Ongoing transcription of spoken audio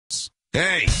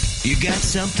Hey, you got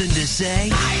something to say?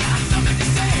 I got something to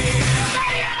say.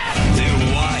 They're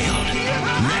wild,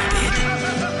 rabid,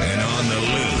 and on the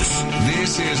loose.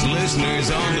 This is Listeners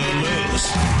on the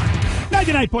Loose.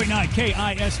 99.9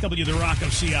 KISW, The Rock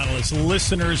of Seattle. It's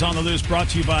Listeners on the Loose, brought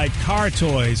to you by Car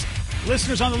Toys.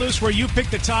 Listeners on the Loose, where you pick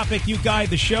the topic, you guide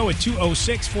the show at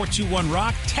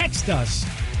 206-421-ROCK. Text us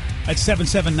at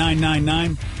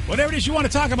 77999. Whatever it is you want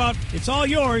to talk about, it's all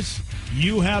yours.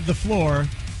 You have the floor.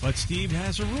 But Steve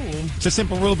has a rule. It's a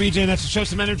simple rule, BJ, and that's to show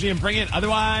some energy and bring it.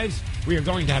 Otherwise, we are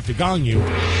going to have to gong you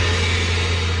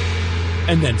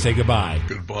and then say goodbye.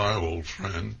 Goodbye, old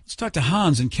friend. Let's talk to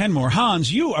Hans in Kenmore.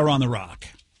 Hans, you are on the rock.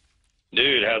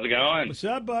 Dude, how's it going? What's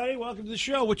up, buddy? Welcome to the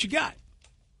show. What you got?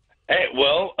 Hey,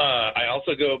 well, I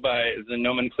also go by the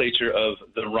nomenclature of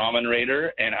the Ramen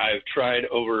Raider, and I've tried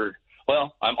I'm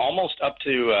almost up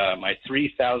to my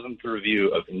 3,000th review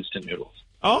of instant noodles.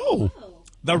 Oh.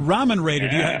 The Ramen Raider.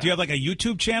 Do you have like a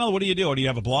YouTube channel? What do you do? Or do you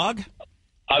have a blog?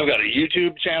 I've got a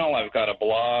YouTube channel. I've got a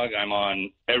blog. I'm on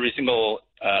every single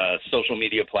social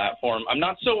media platform. I'm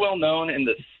not so well known in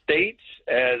the States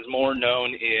as more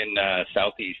known in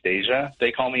Southeast Asia.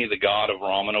 They call me the god of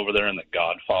ramen over there and the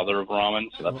godfather of ramen,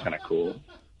 so that's kind of cool.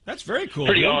 That's very cool.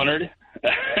 Pretty dude. honored.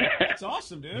 That's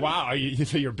awesome, dude. Wow.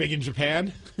 So you're big in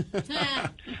Japan?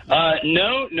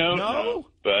 No.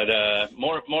 But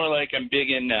more like I'm big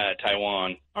in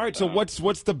Taiwan. All right, so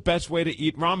what's the best way to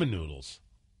eat ramen noodles?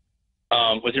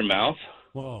 With your mouth.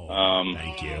 Whoa.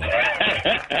 Thank you.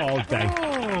 Thank you.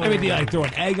 I mean, do you like throw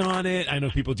an egg on it? I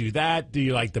know people do that. Do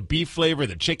you like the beef flavor,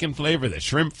 the chicken flavor, the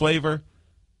shrimp flavor?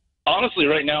 Honestly,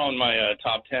 right now on my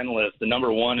top 10 list, the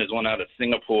number one is one out of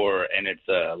Singapore, and it's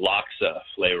a laksa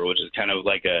flavor, which is kind of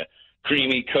like a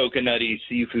creamy, coconutty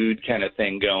seafood kind of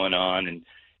thing going on. And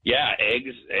yeah,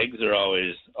 eggs are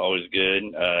always good.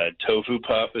 Tofu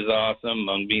puff is awesome.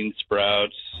 Mung bean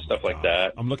sprouts, stuff like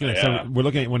that. I'm looking at we're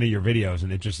looking at one of your videos,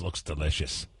 and it just looks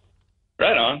delicious.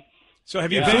 Right on. So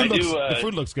have you the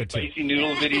food looks good too. Spicy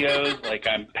noodle videos, like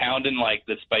I'm pounding like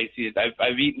the spiciest.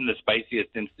 I've eaten the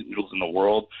spiciest instant noodles in the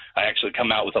world. I actually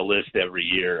come out with a list every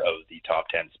year of the top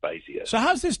 10 spiciest. So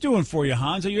how's this doing for you,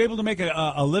 Hans? Are you able to make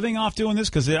a living off doing this?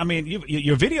 Because, I mean,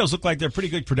 your videos look like they're pretty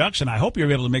good production. I hope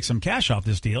you're able to make some cash off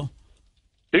this deal.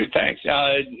 Dude, thanks.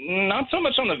 Not so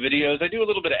much on the videos. I do a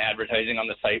little bit of advertising on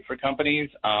the site for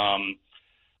companies.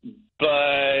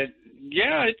 But,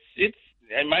 yeah, it's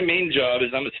and my main job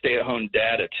is I'm a stay-at-home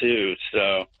dad too.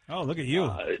 So. Oh, look at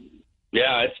you.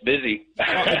 Yeah, it's busy.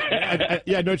 I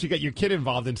noticed you got your kid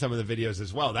involved in some of the videos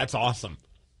as well. That's awesome.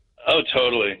 Oh,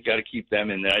 totally. Got to keep them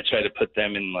in there. I try to put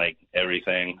them in like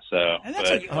everything. So, And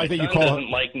that's but I like that you my son call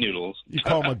doesn't like noodles. You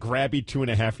call him a grabby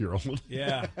 2.5-year-old.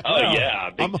 Yeah. Oh yeah,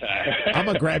 big time. I'm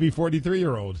a grabby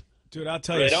 43-year-old. Dude, I'll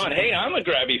tell you. Right on. Hey, I'm a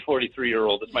grabby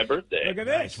 43-year-old. It's my birthday. Look at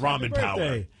this. Ramen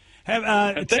power.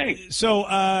 Thanks. So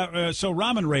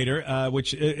Ramen Raider,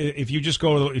 which if you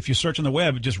search on the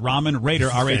web, just Ramen Raider,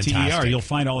 RATER, Fantastic. you'll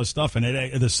find all this stuff. And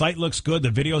the site looks good. The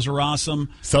videos are awesome.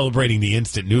 Celebrating the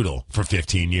instant noodle for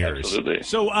 15 years. Absolutely.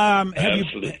 So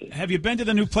Absolutely. have you been to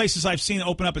the new places I've seen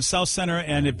open up at South Center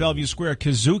and at Bellevue Square,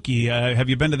 Kazuki? Have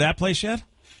you been to that place yet?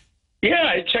 Yeah,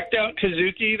 I checked out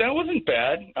Kazuki. That wasn't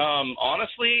bad.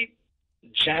 Honestly,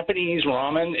 Japanese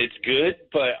ramen, it's good,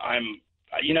 but I've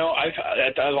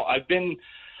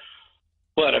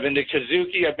been to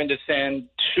Kazuki, I've been to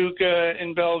Santuka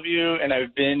in Bellevue, and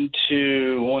I've been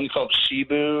to one called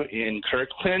Shibu in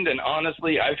Kirkland. And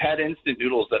honestly, I've had instant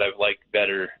noodles that I've liked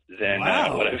better than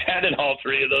what I've had in all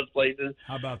three of those places.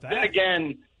 How about that? Then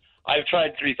again, I've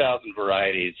tried 3,000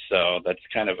 varieties, so that's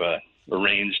kind of a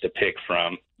range to pick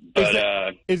from.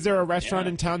 But Is there a restaurant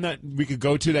in town that we could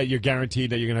go to that you're guaranteed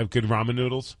that you're going to have good ramen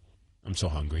noodles? I'm so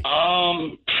hungry.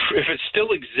 If it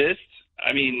still exists,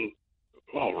 I mean,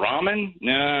 ramen?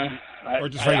 Nah, Or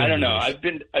just I regular don't know. noodles.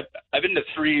 I've been to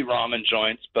 3 ramen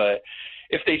joints, but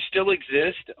if they still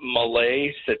exist,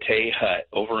 Malay Satay Hut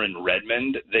over in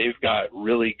Redmond, they've got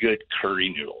really good curry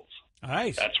noodles.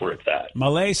 Nice. That's where it's at.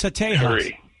 Malay Satay Hut.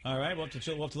 Curry. All right, we'll have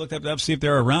to look that up, see if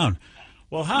they're around.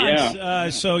 Well, Hans,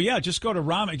 just go to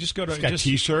ramen. Just go to. He's got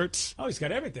T-shirts. Oh, he's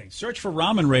got everything. Search for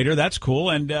Ramen Raider. That's cool.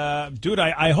 And dude,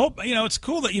 I hope it's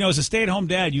cool that as a stay-at-home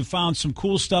dad, you found some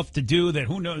cool stuff to do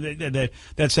that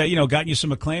that's gotten you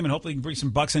some acclaim, and hopefully you can bring some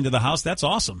bucks into the house. That's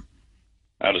awesome.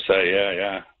 I would say,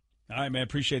 yeah. All right, man.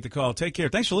 Appreciate the call. Take care.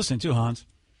 Thanks for listening too, Hans.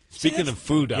 Speaking of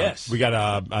food, yes. we got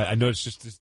I noticed just this